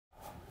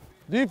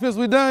Defense,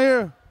 we down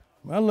here.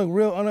 Man, I look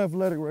real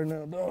unathletic right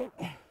now, dog.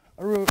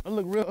 I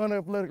look real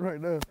unathletic right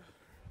now.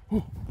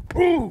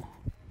 Ooh.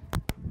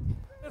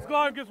 Let's go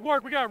out and get to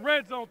work. We got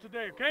red zone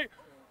today, okay?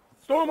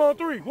 Storm on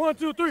 3. 1,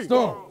 2, 3.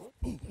 Storm.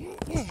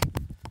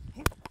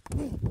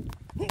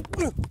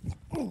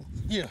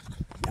 Yeah.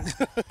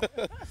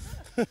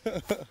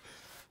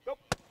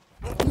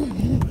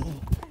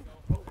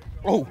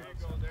 Oh.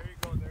 There you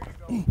go.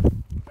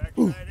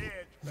 Backside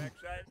edge.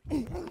 Backside.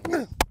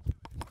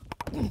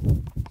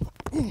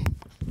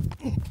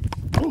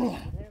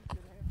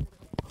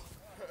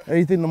 Hey,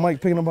 you think the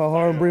mic picking up how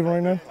hard I'm breathing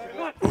right now?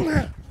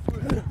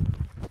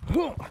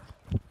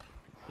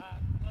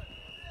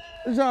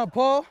 Good job,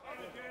 Paul.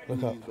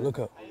 Look up, look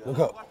up, look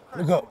up,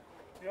 look up.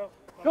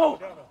 Go.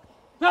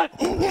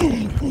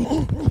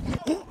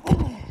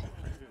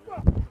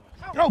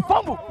 Yo,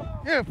 fumble.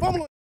 Yeah,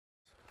 fumble.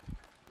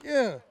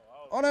 Yeah.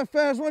 All that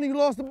fast running, you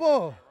lost the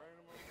ball.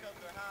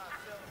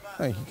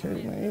 Thank you,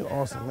 Katie, man. You're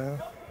awesome,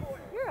 man.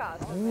 You're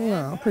awesome.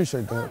 Yeah, I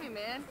appreciate that. Love you,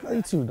 man.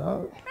 You too,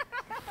 dog.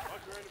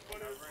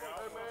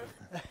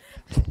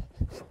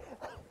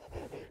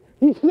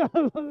 Play? Is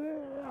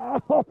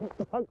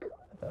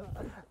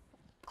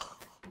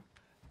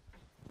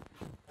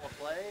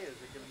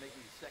it going to make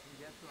you second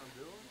guess what I'm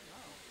doing?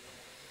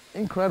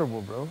 No.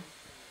 Incredible, bro.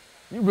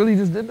 You really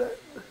just did that?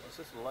 It's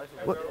just the life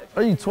of What,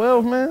 are you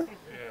 12, man? Yeah.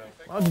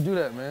 Why'd you do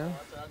that, man?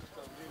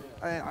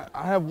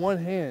 I have one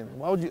hand.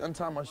 Why would you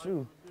untie my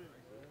shoe?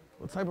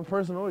 What type of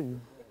person are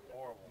you?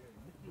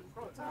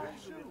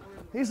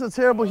 He's a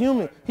terrible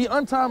human. He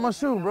untied my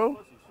shoe, bro.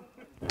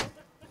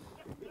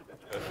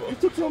 You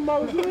took some of my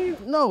lasagna?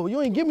 No, you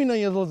ain't give me none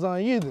of your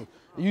lasagna either.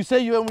 You say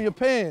you had me your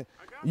pan.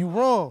 You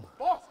wrong.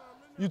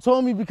 You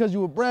told me because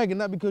you were bragging,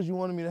 not because you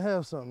wanted me to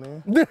have something,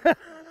 man.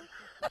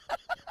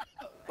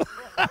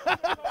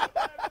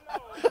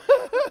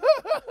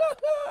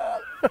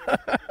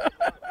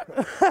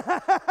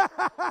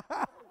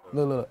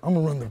 Look, I'm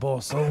gonna run the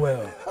ball so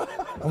well.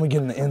 I'm gonna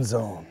get in the end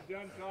zone.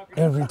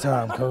 Every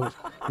time, coach.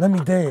 Let me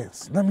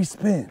dance, let me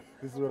spin.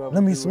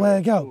 Let me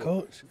swag out,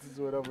 coach.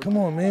 Come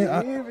on,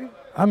 man.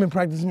 I've been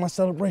practicing my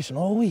celebration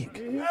all week.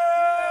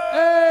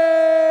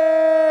 Hey!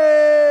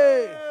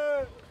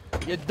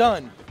 You're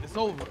done. It's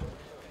over.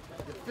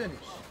 You're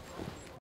finished.